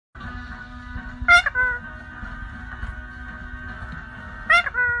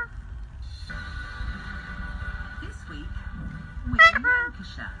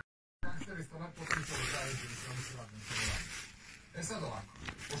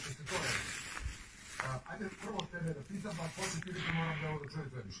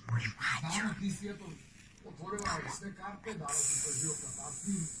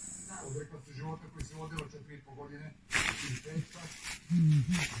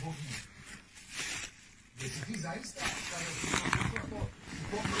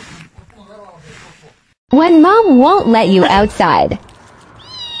When mom won't let you outside.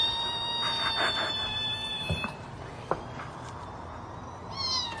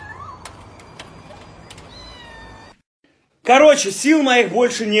 Короче, сил моих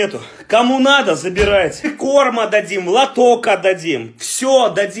больше нету. Кому надо, забирайте. Корм отдадим, лоток отдадим. Все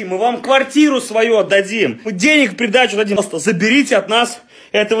отдадим. Мы вам квартиру свою отдадим. Мы денег в придачу дадим. Просто заберите от нас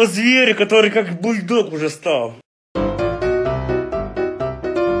этого зверя, который как бульдог уже стал.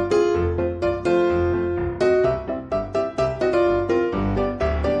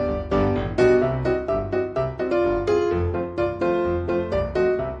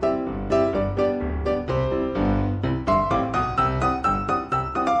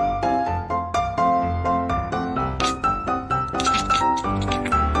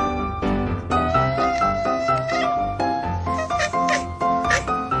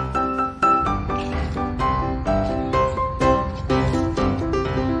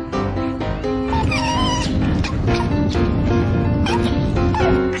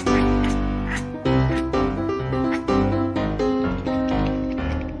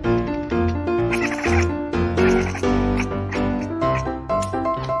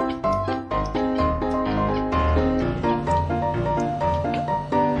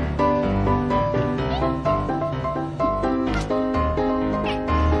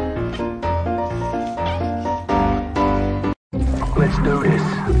 Let's do this.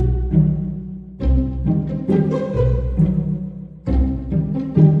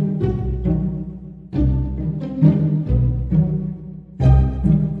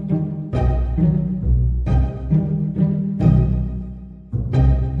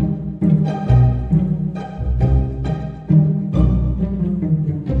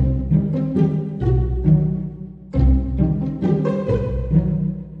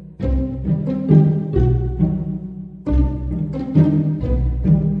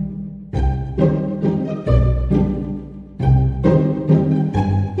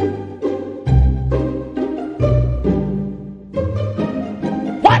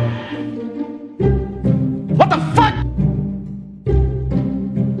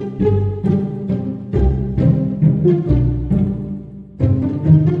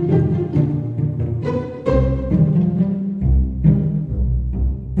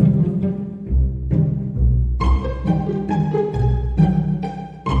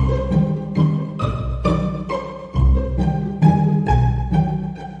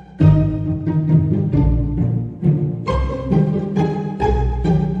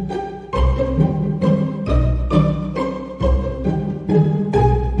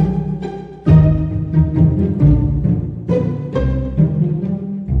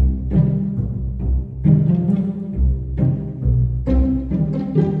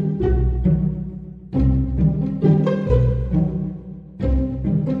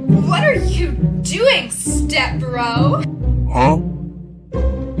 What are you doing, step bro? Huh?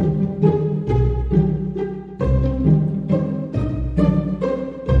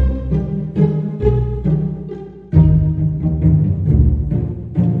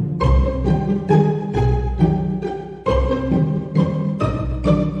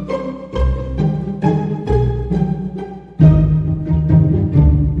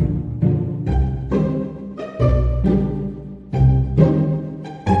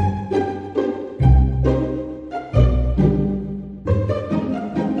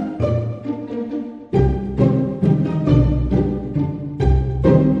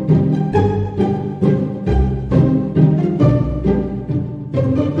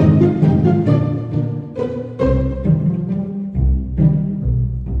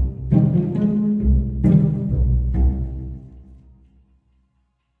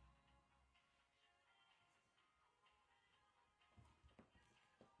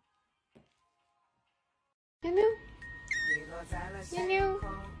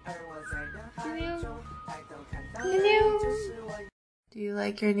 Do you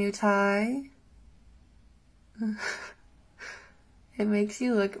like your new tie? It makes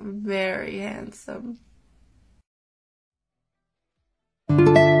you look very handsome.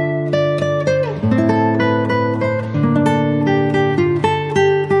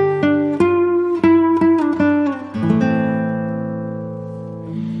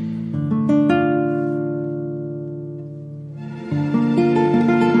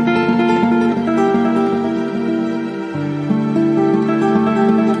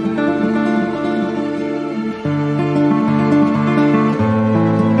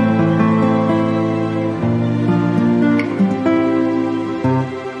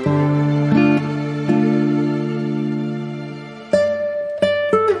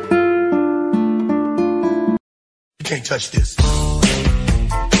 You can't touch this.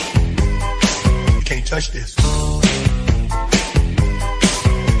 You can't touch this.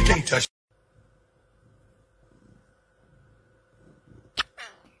 You can't touch.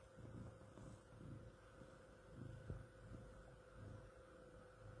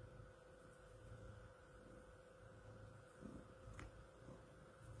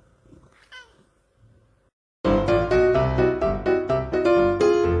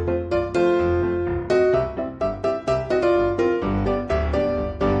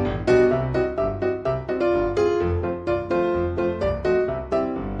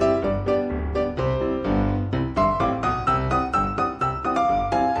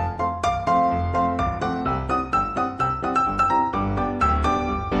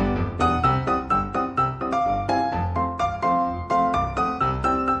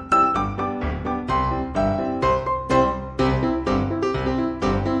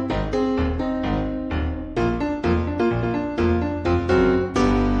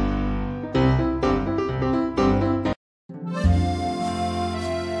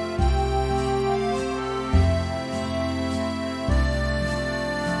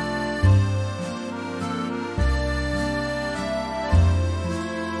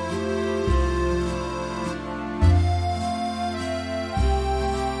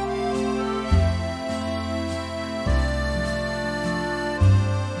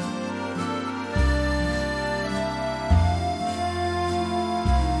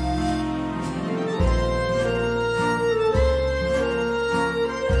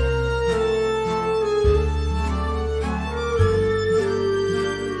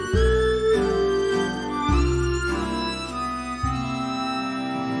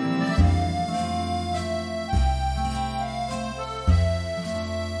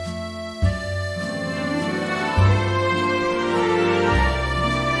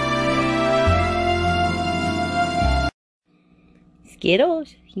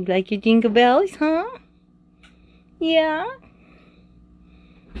 Skittles, you like your jingle bells, huh? Yeah?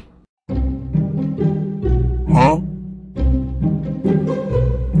 Huh?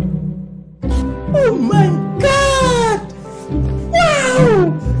 Oh my God!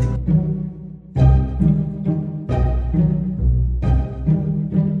 Wow!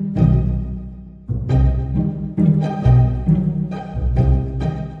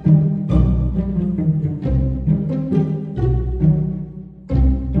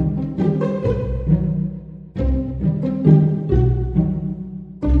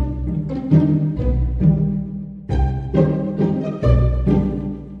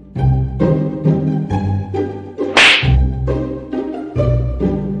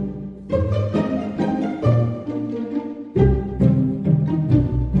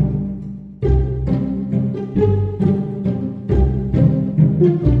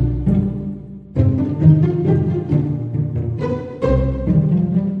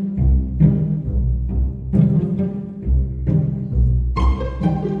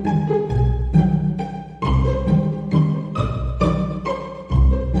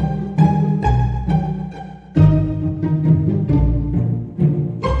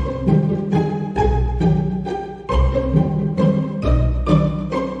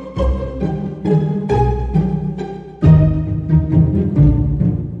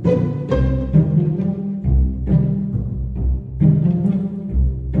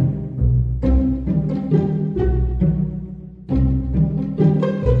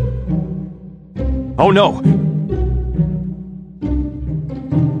 Oh no!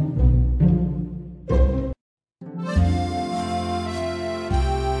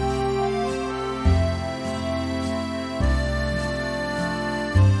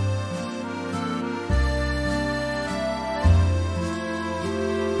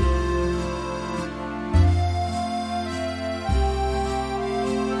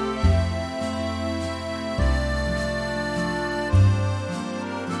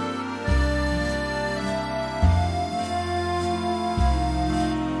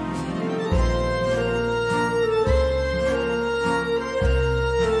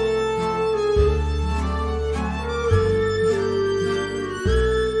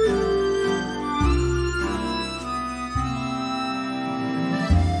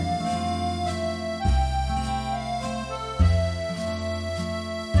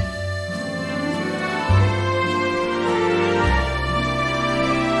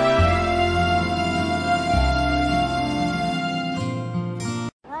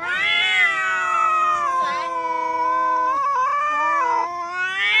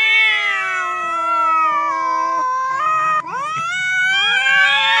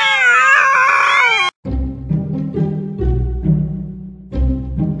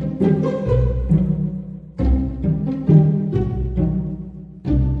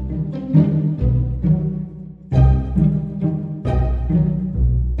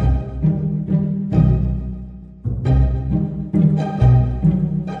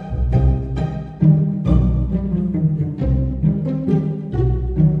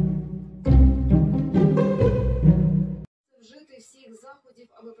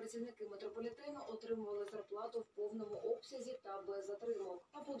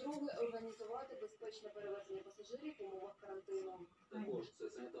 По-друге, організувати безпечне перевезення пасажирів в умовах карантину. Також це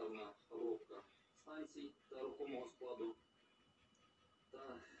санітарна обробка станцій та рухомого складу.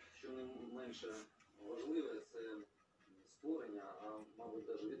 Та, що не менше важливе, це створення, а мабуть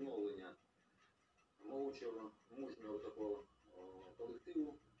навіть відновлення молодшого, мужнього такого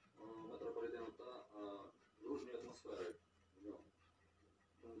колективу метрополітену та дружньої атмосфери в ньому.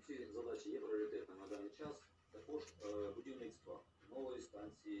 Ці задачі є пріоритетними на даний час. Також будівництво нової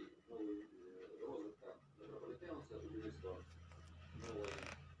станції, нової розвитка метрополітену, це будівництво нової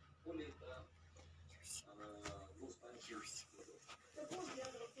колії та двостанцій. Також для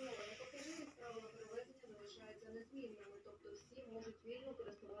транспортованих пасажирів правила перевезення залишаються незмінними, тобто всі можуть вільно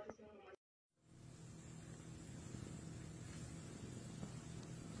користуватися